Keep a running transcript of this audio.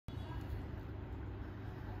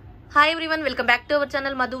Hi everyone, welcome back to our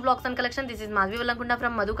channel Madhu Vlogs and Collection. This is Madhu Vallankunda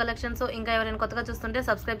from Madhu Collection. So inka evaraina kottaga chustunte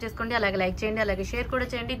subscribe cheskondi, alage like cheyandi, alage share kuda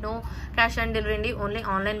cheyandi. No cash on delivery andi, only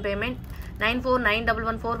online payment.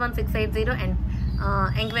 9491141680 and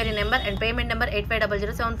enquiry number and payment number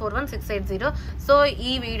 8500741680. So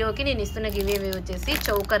ఈ వీడియోకి నేను ఇస్తున్న give away వచ్చేసి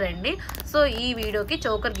choker అండి. So ఈ వీడియోకి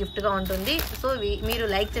choker gift గా ఉంటుంది. సో మీరు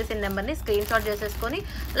లైక్ చేసిన నెంబర్ ని స్క్రీన్ షాట్ చేసేసుకొని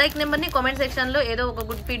లైక్ నెంబర్ ని కామెంట్ సెక్షన్ లో ఏదో ఒక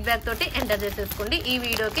గుడ్ ఫీడ్బ్యాక్ తోటి ఎంటర్ చేసేసుకోండి. ఈ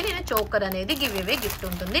వీడియోకి నేను చౌకర్ అనేది గివ్ అవే గిఫ్ట్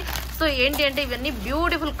ఉంటుంది. సో ఏంటి అంటే ఇవన్నీ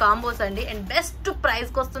బ్యూటిఫుల్ కాంబోస్ అండి అండ్ బెస్ట్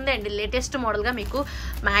ప్రైస్ కి వస్తుంది అండ్ లేటెస్ట్ మోడల్ గా మీకు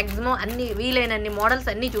మాక్సిమం అన్ని వీలైనన్ని మోడల్స్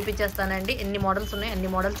అన్ని చూపించేస్తానండి. ఎన్ని మోడల్స్ ఉన్నాయి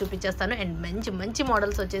అన్ని మోడల్స్ చూపించేస్తాను అండ్ మంచి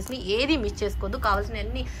మోడల్స్ వచ్చేసి ఏది మిస్ చేసుకోవద్దు, కావాల్సిన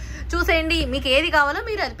అన్ని చూసేయండి. మీకు ఏది కావాలో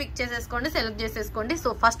మీరు అది పిక్ చేసేసుకోండి, సెలెక్ట్ చేసేసుకోండి. సో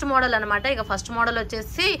ఫస్ట్ మోడల్ అనమాట. ఇక ఫస్ట్ మోడల్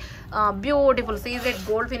వచ్చేసి బ్యూటిఫుల్ సీజెడ్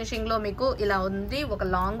గోల్డ్ ఫినిషింగ్ లో మీకు ఇలా ఉంది. ఒక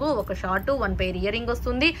లాంగ్ ఒక short, one pair ear ring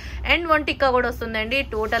వస్తుంది అండ్ వన్ టిక్కా కూడా వస్తుందండి.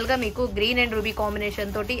 టోటల్ గా మీకు గ్రీన్ అండ్ రూబీ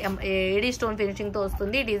కాంబినేషన్ తోటి ఏడీ స్టోన్ ఫినిషింగ్ తో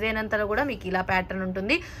వస్తుంది. డిజైన్ అంతా కూడా మీకు ఇలా ప్యాటర్న్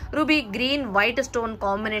ఉంటుంది. Ruby green white stone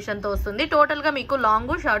combination తో వస్తుంది. టోటల్ గా మీకు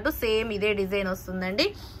లాంగ్ షార్ట్ సేమ్ ఇదే డిజైన్ వస్తుందండి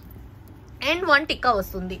అండ్ వన్ టిక్కా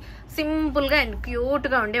వస్తుంది. సింపుల్ గా అండ్ క్యూట్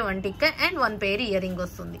గా ఉండే one tikka and one pair ear ring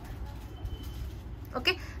వస్తుంది.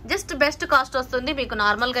 ఓకే, జస్ట్ బెస్ట్ కాస్ట్ వస్తుంది మీకు.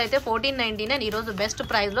 నార్మల్ గా అయితే 1499, ఈ రోజు బెస్ట్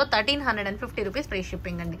ప్రైస్ లో 1350 రూపీస్ ఫ్రీ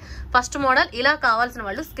షిప్పింగ్ అండి. ఫస్ట్ మోడల్ ఇలా కావాల్సిన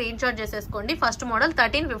వాళ్ళు స్క్రీన్ షాట్ చేసేసుకోండి. First model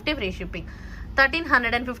 1350 free shipping,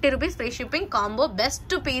 1350 rupees free shipping combo.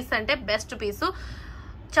 Best piece అంటే బెస్ట్ పీసు,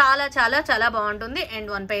 చాలా చాలా చాలా బాగుంటుంది and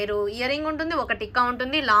one pair ear ring ఉంటుంది, ఒక టిక్కా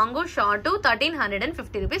ఉంటుంది, long short,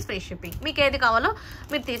 1350 rupees free shipping. మీకు ఏది కావాలో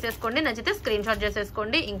మీరు తీసేసుకోండి, నచ్చితే స్క్రీన్ షాట్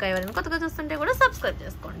చేసేసుకోండి. ఇంకా ఎవరైనా కొత్తగా చూస్తుంటే కూడా సబ్స్క్రైబ్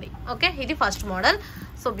చేసుకోండి. ఓకే, ఇది first model.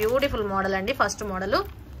 So beautiful model అండి ఫస్ట్ మోడల్.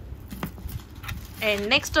 అండ్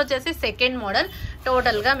నెక్స్ట్ వచ్చేసి సెకండ్ మోడల్.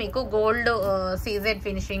 టోటల్ గా మీకు gold CZ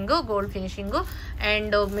finishing, gold finishing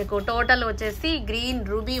and మీకు టోటల్ వచ్చేసి గ్రీన్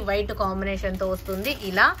రూబీ వైట్ కాంబినేషన్ తో వస్తుంది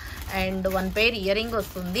ఇలా. And one pair ear ring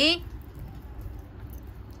వస్తుంది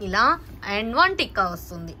ఇలా అండ్ వన్ టిక్కా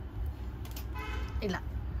వస్తుంది ఇలా.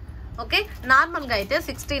 ఓకే, నార్మల్ గా అయితే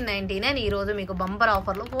 1699, ఈ రోజు మీకు బంపర్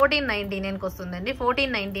ఆఫర్ లో 1499కి వస్తుందండి.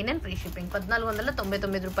 1499 ఫ్రీ షిప్పింగ్,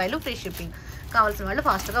 1499 రూపాయలు ఫ్రీ షిప్పింగ్. కావాల్సిన వాళ్ళు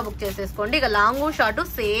ఫాస్ట్ గా బుక్ చేసేసుకోండి. ఇక లాంగ్ షార్ట్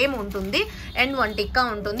సేమ్ ఉంటుంది అండ్ వన్ టిక్కా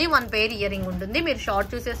ఉంటుంది, వన్ పెయిర్ ఇయర్ రింగ్ ఉంటుంది. మీరు షార్ట్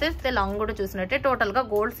చూసేసేస్తే లాంగ్ కూడా చూసినట్టే. టోటల్ గా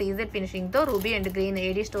గోల్డ్ సీజెడ్ ఫినిషింగ్ తో ruby and green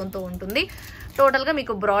AD stone తో ఉంటుంది. టోటల్ గా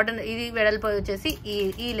మీకు బ్రాడ్ ఇది వెడల్పు వచ్చేసి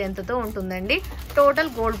ఈ లెంత్ తో ఉంటుందండి.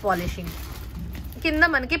 టోటల్ గోల్డ్ పాలిషింగ్, కింద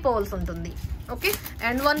మనకి పోల్స్ ఉంటుంది. Okay,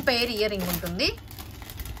 and one pair ear ring ఉంటుంది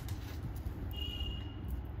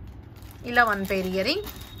ఇలా, one pair ear ring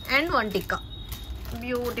and one tikka,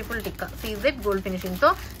 beautiful tikka CZ gold finishing తో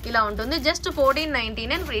ఇలా ఉంటుంది. జస్ట్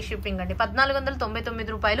 1499 ఫ్రీ షిప్పింగ్ అండి,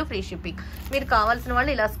 1499 రూపాయలు ఫ్రీ షిప్పింగ్. మీరు కావాల్సిన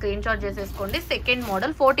వాళ్ళు ఇలా స్క్రీన్ షాట్ చేసేసుకోండి. సెకండ్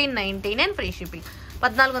మోడల్ 1499 ఫ్రీ షిప్పింగ్,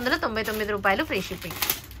 1499 రూపాయలు ఫ్రీ షిప్పింగ్.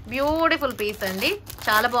 బ్యూటిఫుల్ పీస్ అండి,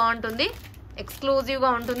 చాలా బాగుంటుంది, ఎక్స్క్లూజివ్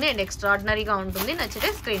గా ఉంటుంది అండ్ ఎక్స్ట్రాడినరీగా ఉంటుంది.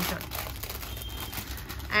 నచ్చితే స్క్రీన్ షాట్.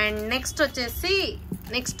 అండ్ నెక్స్ట్ వచ్చేసి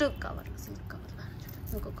నెక్స్ట్ కవర్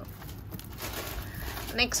ఇంకొక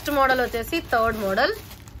నెక్స్ట్ మోడల్ వచ్చేసి థర్డ్ మోడల్.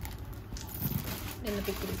 నిన్న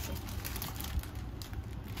పిక్ తీసి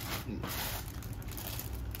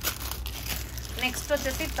నెక్స్ట్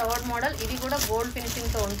వచ్చేసి థర్డ్ మోడల్. ఇది కూడా గోల్డ్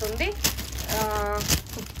ఫినిషింగ్ తో ఉంటుంది.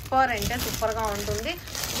 సూపర్ అంటే సూపర్ గా ఉంటుంది.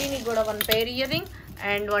 దీనికి కూడా one pair ear ring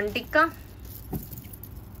and one tikka.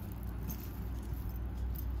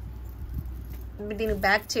 దీనికి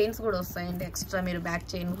బ్యాక్ చైన్స్ కూడా వస్తాయండి, ఎక్స్ట్రా మీరు బ్యాక్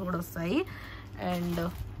చైన్స్ కూడా వస్తాయి. అండ్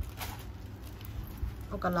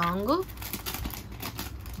ఒక లాంగ్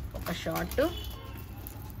ఒక short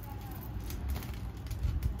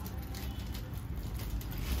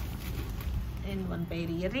and one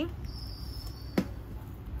pair ear ring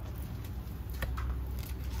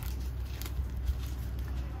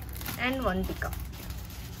and one tikka.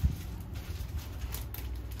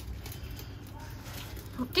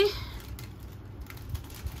 Okay,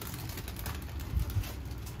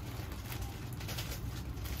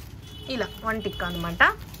 ఇలా వన్ టిక్కా అనమాట.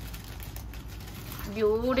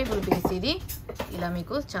 బ్యూటిఫుల్ పీస్ ఇది. ఇలా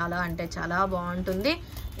మీకు చాలా అంటే చాలా బాగుంటుంది.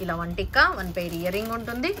 ఇలా one tikka, one pair ear ring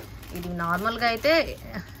ఉంటుంది. ఇది నార్మల్గా అయితే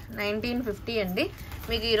 1950 అండి.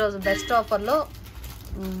 మీకు ఈరోజు బెస్ట్ ఆఫర్లో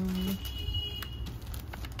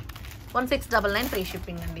 1699 ఫ్రీ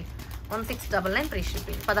షిప్పింగ్ అండి. 1699 ఫ్రీ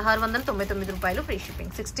షిప్పింగ్, 1699 రూపాయలు ఫ్రీ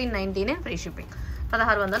షిప్పింగ్. 1699 ఫ్రీ షిప్పింగ్,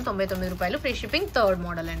 1699 రూపాయలు ఫ్రీ షిప్పింగ్. థర్డ్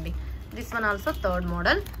మోడల్ అండి. This one also third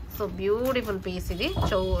model. So beautiful piece ఇది.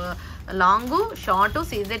 Long short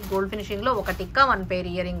CZ gold finishing లో ఒక టిక్కా 1 పేర్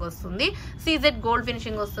ఇయర్ రింగ్ వస్తుంది. సీజెడ్ గోల్డ్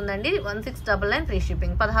ఫినిషింగ్ వస్తుందండి. 1699 ఫ్రీ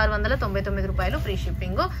షిప్పింగ్, 1699 రూపాయలు ఫ్రీ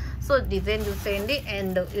షిప్పింగ్. సో డిజైన్ చూసేయండి.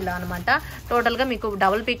 And ఇలా అనమాట టోటల్ గా మీకు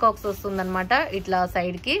డబుల్ పీకాక్స్ వస్తుంది అనమాట. ఇట్లా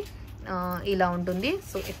సైడ్ కి ఇలా ఉంటుంది.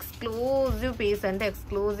 సో ఎక్స్క్లూజివ్ పీస్ అంటే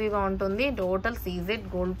ఎక్స్క్లూజివ్ గా ఉంటుంది. Total CZ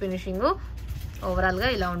gold finishing overall గా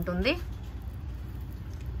ఇలా ఉంటుంది.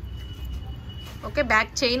 ఓకే,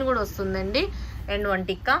 బ్యాక్ చైన్ కూడా వస్తుందండి. And 1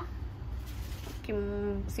 tikka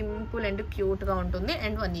simple and cute గా ఉంటుంది.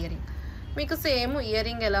 And 1 ear ring. మీకు సేమ్ ఇయర్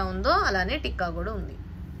రింగ్ ఎలా ఉందో అలానే టిక్కా కూడా ఉంది.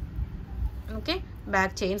 ఓకే,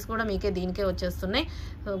 బ్యాక్ చైన్స్ కూడా మీకే దీనికే వచ్చేస్తున్నాయి.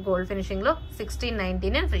 గోల్డ్ ఫినిషింగ్ లో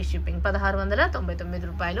 1699 ఫ్రీ షిప్పింగ్, 1699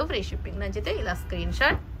 రూపాయలు ఫ్రీ షిప్పింగ్. నచ్చితే ఇలా screen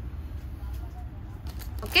shot.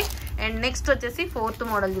 Okay, and next వచ్చేసి 4th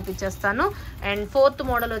మోడల్ చూపించేస్తాను. అండ్ 4th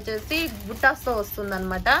మోడల్ వచ్చేసి బుట్టాస్తో వస్తుంది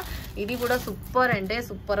అనమాట. ఇది కూడా సూపర్ అంటే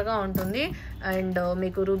సూపర్ గా ఉంటుంది. అండ్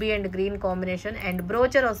మీకు ruby and green combination and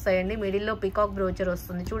brochure వస్తాయండి. మిడిల్లో పికాక్ బ్రోచర్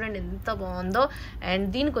వస్తుంది. చూడండి ఎంత బాగుందో. అండ్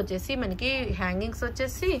దీనికి వచ్చేసి మనకి హ్యాంగింగ్స్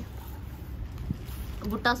వచ్చేసి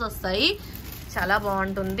బుట్టాస్ వస్తాయి. చాలా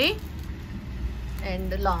బాగుంటుంది.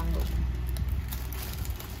 And long.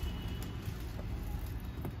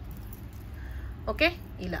 ఓకే,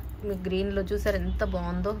 ఇలా మీకు గ్రీన్లో చూసారు ఎంత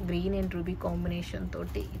బాగుందో. గ్రీన్ అండ్ రూబీ కాంబినేషన్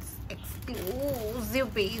తోటి ఇట్స్ ఎక్స్క్లూజివ్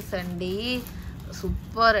పీస్ అండి.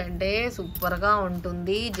 సూపర్ అంటే సూపర్గా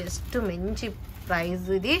ఉంటుంది. జస్ట్ మంచి ప్రైస్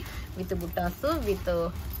ఇది. విత్ బుట్టాస్, విత్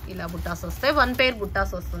ఇలా బుట్టాస్ వస్తాయి. 1 పేర్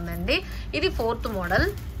బుట్టాస్ వస్తుందండి. ఇది 4th మోడల్.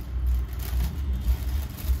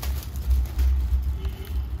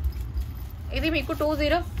 ఇది మీకు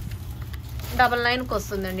 2099కి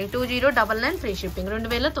వస్తుందండి. 2099 ఫ్రీ షిప్పింగ్,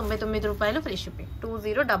 2099 రూపాయలు free shipping.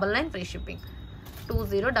 2099 free shipping,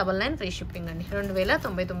 2099 free shipping అండి.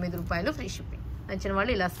 2099 రూపాయలు ఫ్రీ షిప్పింగ్. నచ్చిన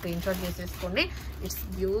వాళ్ళు ఇలా స్క్రీన్ షాట్ చేసేసుకోండి. ఇట్స్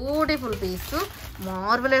బ్యూటిఫుల్ పీస్,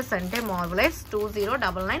 మార్వలెస్ అంటే మార్వలెస్.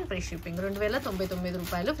 2099 ఫ్రీ షిప్పింగ్, 2099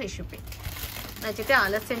 రూపాయలు ఫ్రీ షిప్పింగ్. నచ్చితే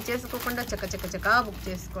ఆలస్యం చేసుకోకుండా చక్క బుక్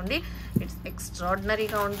చేసుకోండి. ఇట్స్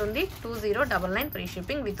ఎక్స్ట్రాడినరీగా ఉంటుంది. 2099 free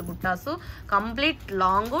shipping with బుట్టాసు. Complete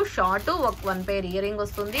long short 1 pair ear ring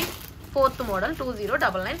వస్తుంది. 4th model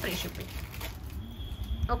 2099 free shipping.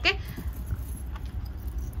 Okay,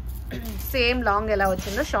 same long ఎలా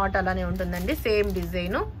వచ్చిందో షార్ట్ అలానే ఉంటుందండి. Same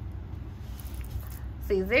design,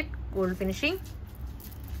 CZ gold finishing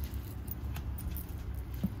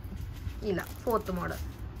ఇలా 4th మోడల్.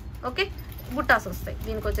 ఓకే, బుట్టాస్ వస్తాయి.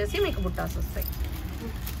 దీనికి వచ్చేసి మీకు బుట్టాస్ వస్తాయి.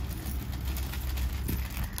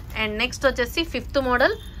 అండ్ నెక్స్ట్ వచ్చేసి 5th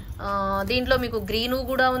మోడల్. దీంట్లో మీకు గ్రీను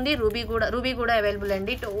కూడా ఉంది, రూబీ కూడా అవైలబుల్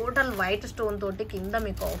అండి. టోటల్ వైట్ స్టోన్ తోటి కింద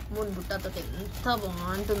మీకు ఆఫ్ మూన్ బుట్టాతో ఎంత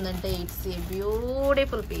బాగుంటుందంటే ఇట్స్ ఏ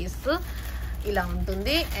బ్యూటిఫుల్ పీస్. ఇలా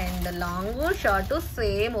ఉంటుంది. అండ్ లాంగ్ షార్ట్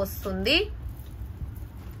సేమ్ వస్తుంది.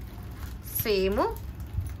 Same.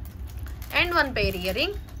 And 1 pair ear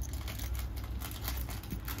ring.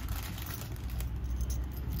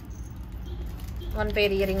 One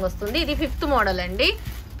pair ear ring వస్తుంది. ఇది 5th మోడల్ అండి.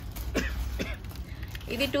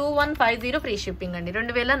 ఇది 2150 ఫ్రీ షిప్పింగ్ అండి.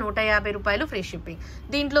 2150 రూపాయలు ఫ్రీ షిప్పింగ్.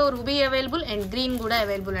 దీంట్లో రూబీ అవైలబుల్ అండ్ గ్రీన్ కూడా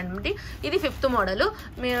అవైలబుల్ అనమాట. ఇది 5th మోడల్.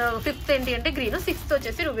 5th ఏంటి అంటే గ్రీన్, 6th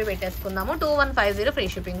వచ్చేసి రూబీ పెట్టేసుకుందాము. 2150 ఫ్రీ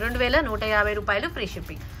షిప్పింగ్, 2150 రూపాయలు free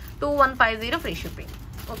shipping, 2150 free shipping.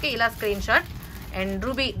 Okay, ఇలా స్క్రీన్ షాట్. అండ్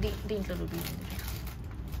రూబీ, దీంట్లో రూబీ ఉంది.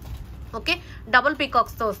 ఓకే, డబుల్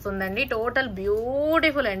పీకాక్స్ తో వస్తుందండి. టోటల్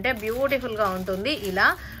బ్యూటిఫుల్ అంటే బ్యూటిఫుల్ గా ఉంటుంది. ఇలా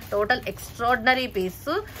టోటల్ ఎక్స్ట్రాడినరీ పీస్.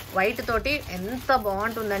 వైట్ తోటి ఎంత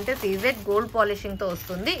బాగుంటుందంటే సీజెడ్ గోల్డ్ పాలిషింగ్ తో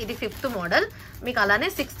వస్తుంది. ఇది 5th మోడల్. మీకు అలానే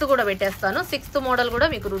 6th కూడా పెట్టేస్తాను. 6th మోడల్ కూడా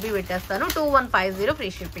మీకు రూబీ పెట్టేస్తాను. 2150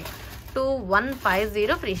 free shipping,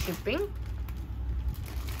 2150 free shipping.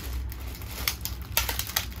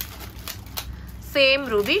 Same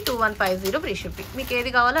ruby 2150 free shipping. మీకు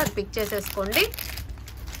ఏది కావాలో అది పిక్ చేసేసుకోండి.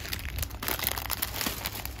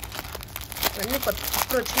 అన్ని కొత్త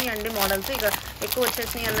వచ్చినాయి అండి మోడల్స్. ఇక ఎక్కువ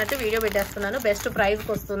వచ్చేసినాయి అన్నట్టు వీడియో పెట్టేస్తున్నాను. బెస్ట్ ప్రైస్కి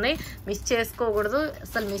వస్తున్నాయి, మిస్ చేసుకోకూడదు,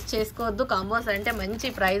 అసలు మిస్ చేసుకోవద్దు. కాంబోస్ అంటే మంచి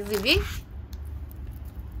ప్రైస్ ఇవి.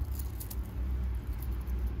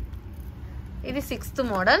 ఇది 6th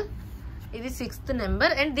మోడల్. ఇది 6th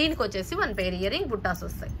నెంబర్. అండ్ దీనికి వచ్చేసి 1 పేర్ ఇయర్ రింగ్ బుట్టాస్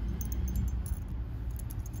వస్తాయి.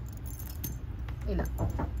 ఇలా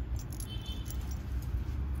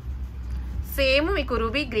సేమ్ మీకు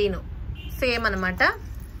రూబీ గ్రీన్ సేమ్ అనమాట.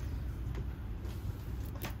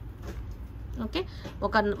 ఓకే,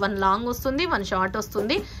 ఒక 1 లాంగ్ వస్తుంది, 1 షార్ట్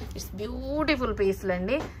వస్తుంది. ఇట్స్ బ్యూటిఫుల్ పీస్లు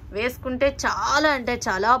అండి. వేసుకుంటే చాలా అంటే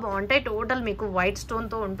చాలా బాగుంటాయి. టోటల్ మీకు వైట్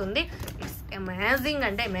స్టోన్తో ఉంటుంది. ఇట్స్ అమేజింగ్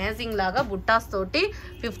అంటే అమేజింగ్ లాగా బుట్టాస్ తోటి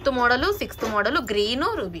 5th model 6th model green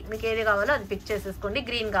ruby, మీకు ఏది కావాలో అది పిక్ చేసేసుకోండి.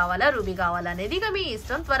 గ్రీన్ కావాలా రూబీ కావాలా అనేది ఇక మీ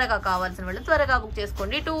ఇష్టం. త్వరగా కావాల్సిన వాళ్ళు త్వరగా బుక్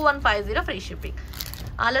చేసుకోండి. 2150 ఫ్రీ షిప్పింగ్.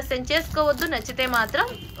 ఆలస్యం చేసుకోవద్దు, నచ్చితే మాత్రం.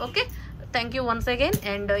 Okay, thank you once again.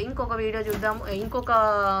 And ఇంకొక వీడియో చూద్దాము,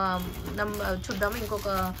 చూద్దాము ఇంకొక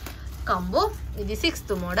కాంబో. ఇది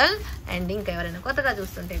 6th మోడల్. అండ్ ఇంకా ఎవరైనా కొత్తగా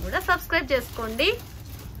చూస్తుంటే కూడా సబ్స్క్రైబ్ చేసుకోండి.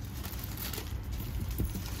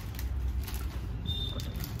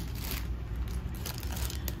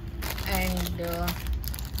 అండ్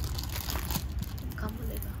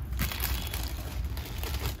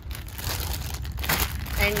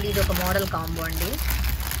అండ్ ఇది ఒక మోడల్ కాంబో అండి.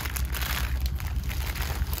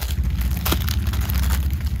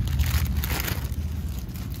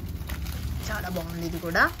 చాలా బాగుంది. ఇది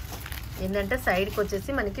కూడా ఏంటంటే సైడ్కి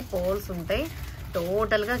వచ్చేసి మనకి పోల్స్ ఉంటాయి.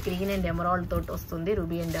 టోటల్గా గ్రీన్ అండ్ ఎమరాల్డ్ తోటి వస్తుంది,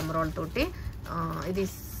 రూబీ అండ్ ఎమరాల్డ్ తోటి. ఇది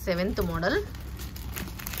 7th మోడల్.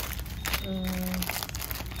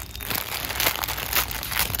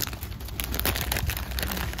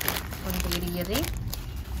 ఇయర్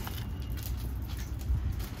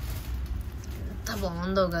ఎంత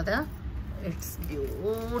బాగుందో కదా. ఇట్స్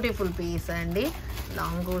బ్యూటిఫుల్ పీస్ అండి.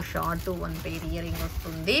 Long short 1 pair ear ring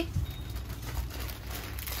వస్తుంది.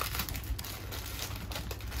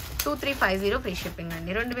 2350 ఫ్రీ షిప్పింగ్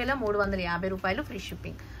అండి. 2350 రూపాయలు ఫ్రీ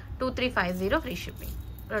షిప్పింగ్. 2350 free shipping.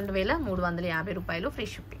 2350 రూపాయలు free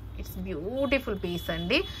shipping. It's beautiful piece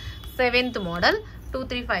అండి. 7th model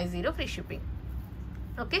 2350 free shipping.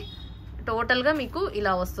 Okay, టోటల్గా మీకు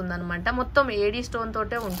ఇలా వస్తుంది అనమాట. మొత్తం ఏడీ స్టోన్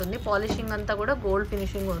తోటే ఉంటుంది. పాలిషింగ్ అంతా కూడా గోల్డ్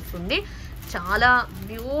ఫినిషింగ్ వస్తుంది. చాలా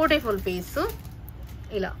బ్యూటిఫుల్ పీస్.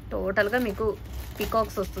 ఇలా టోటల్గా మీకు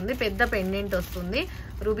పికాక్స్ వస్తుంది, పెద్ద పెండెంట్ వస్తుంది,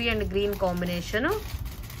 రూబీ అండ్ గ్రీన్ కాంబినేషన్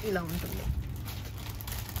ఇలా ఉంటుంది.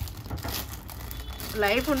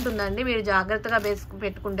 లైఫ్ ఉంటుందండి. మీరు జాగ్రత్తగా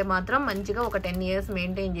పెట్టుకుంటే మాత్రం మంచిగా ఒక 10 years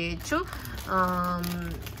మెయింటైన్ చేయొచ్చు.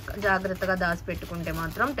 జాగ్రత్తగా దాచి పెట్టుకుంటే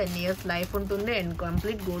మాత్రం 10 years లైఫ్ ఉంటుంది. And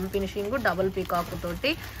complete gold finishing, double peacock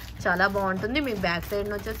తోటి చాలా బాగుంటుంది. మీ బ్యాక్ సైడ్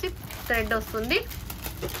వచ్చేసి థ్రెడ్ వస్తుంది.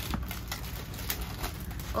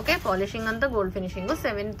 ఓకే, పాలిషింగ్ అంతా గోల్డ్ ఫినిషింగ్.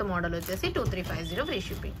 7th మోడల్ వచ్చేసి 2350 free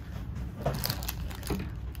shipping.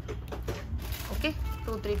 Okay,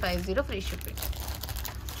 2350 free shipping.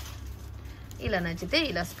 ఇలా నచ్చితే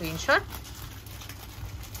ఇలా screen shot.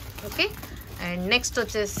 Okay, and next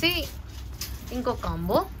వచ్చేసి ఇంకో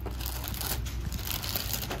కాంబో.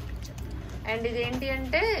 అండ్ ఇది ఏంటి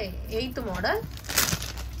అంటే 8th మోడల్.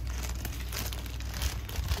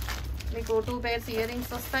 మీకు 2 pairs ఇయర్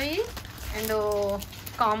రింగ్స్ వస్తాయి. అండ్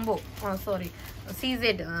కాంబో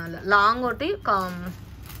సీజెడ్ లాంగ్ ఒకటి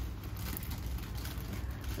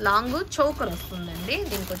లాంగ్ చోకర్ వస్తుందండి.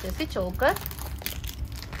 దీనికి వచ్చేసి చోకర్.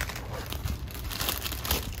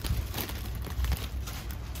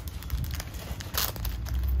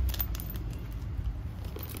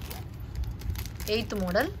 Eighth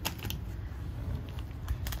model.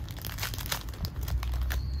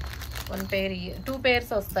 2 pairs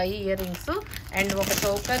వస్తాయి ఇయర్ రింగ్స్. అండ్ ఒక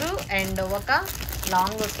చోకరు అండ్ ఒక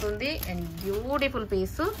లాంగ్ వస్తుంది. And beautiful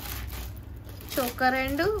piece. Choker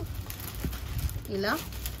and ఇలా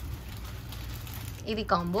ఇది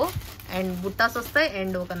కాంబో. అండ్ బుట్టాస్ వస్తాయి.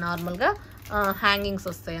 అండ్ ఒక నార్మల్గా హ్యాంగింగ్స్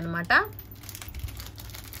వస్తాయి అన్నమాట.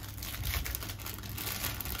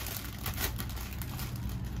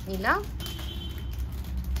 ఇలా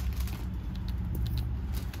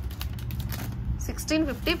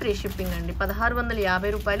 1650 ఫ్రీ షిప్పింగ్ అండి. 1650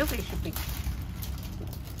 రూపాయలు ఫ్రీ షిప్పింగ్.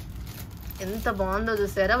 ఎంత బాగుందో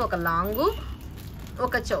చూసారా. ఒక లాంగు,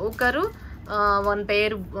 ఒక చౌకరు, 1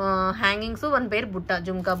 pair హ్యాంగింగ్స్, 1 pair బుట్ట,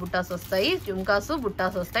 జుమ్కా బుట్టాస్ వస్తాయి. జుమ్కాసు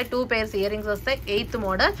బుట్టాస్ వస్తాయి. 2 pairs ఇయర్ రింగ్స్ వస్తాయి. 8th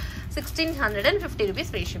model 1650 rupees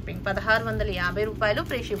free shipping. 1650 రూపాయలు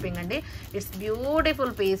ఫ్రీ షిప్పింగ్ అండి. It's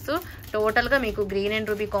beautiful piece. టోటల్గా మీకు గ్రీన్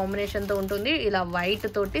అండ్ రూబీ కాంబినేషన్తో ఉంటుంది. ఇలా వైట్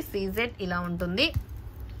తోటి సీజెడ్ ఇలా ఉంటుంది.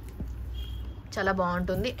 చాలా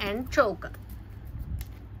బాగుంటుంది. అండ్ చౌకర్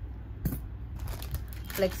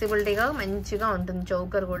ఫ్లెక్సిబిలిటీగా మంచిగా ఉంటుంది.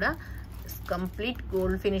 చౌకర్ కూడా complete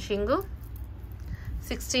gold finishing.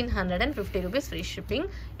 1650 rupees free shipping.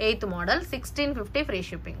 8th model 1650 free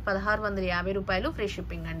shipping. 1650 రూపాయలు ఫ్రీ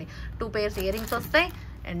షిప్పింగ్ అండి. 2 pairs ఇయర్ రింగ్స్ వస్తాయి.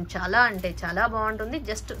 అండ్ చాలా అంటే చాలా బాగుంటుంది.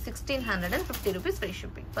 Just 1650 rupees free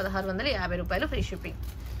shipping. 1650 రూపాయలు free shipping.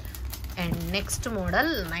 And next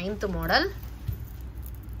model 9th model.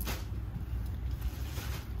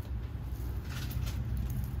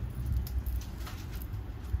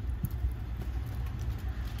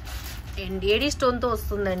 And ఏడీ స్టోన్తో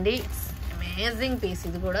వస్తుందండి. Amazing piece.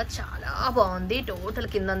 ఇది కూడా చాలా బాగుంది. టోటల్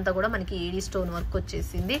కిందంతా కూడా మనకి ఏడీ స్టోన్ వర్క్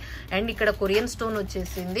వచ్చేసింది అండ్ ఇక్కడ కొరియన్ స్టోన్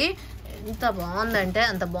వచ్చేసింది. ఎంత బాగుందంటే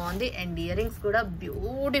అంత బాగుంది. అండ్ ఇయర్ రింగ్స్ కూడా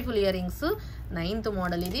beautiful ear rings. 9th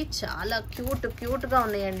model. ఇది చాలా క్యూట్గా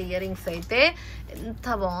ఉన్నాయండి ఇయర్ రింగ్స్ అయితే. ఎంత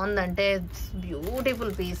బాగుందంటే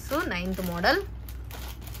beautiful piece. 9th model.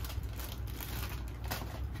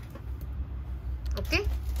 Okay,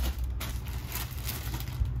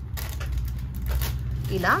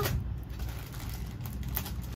 ఇలా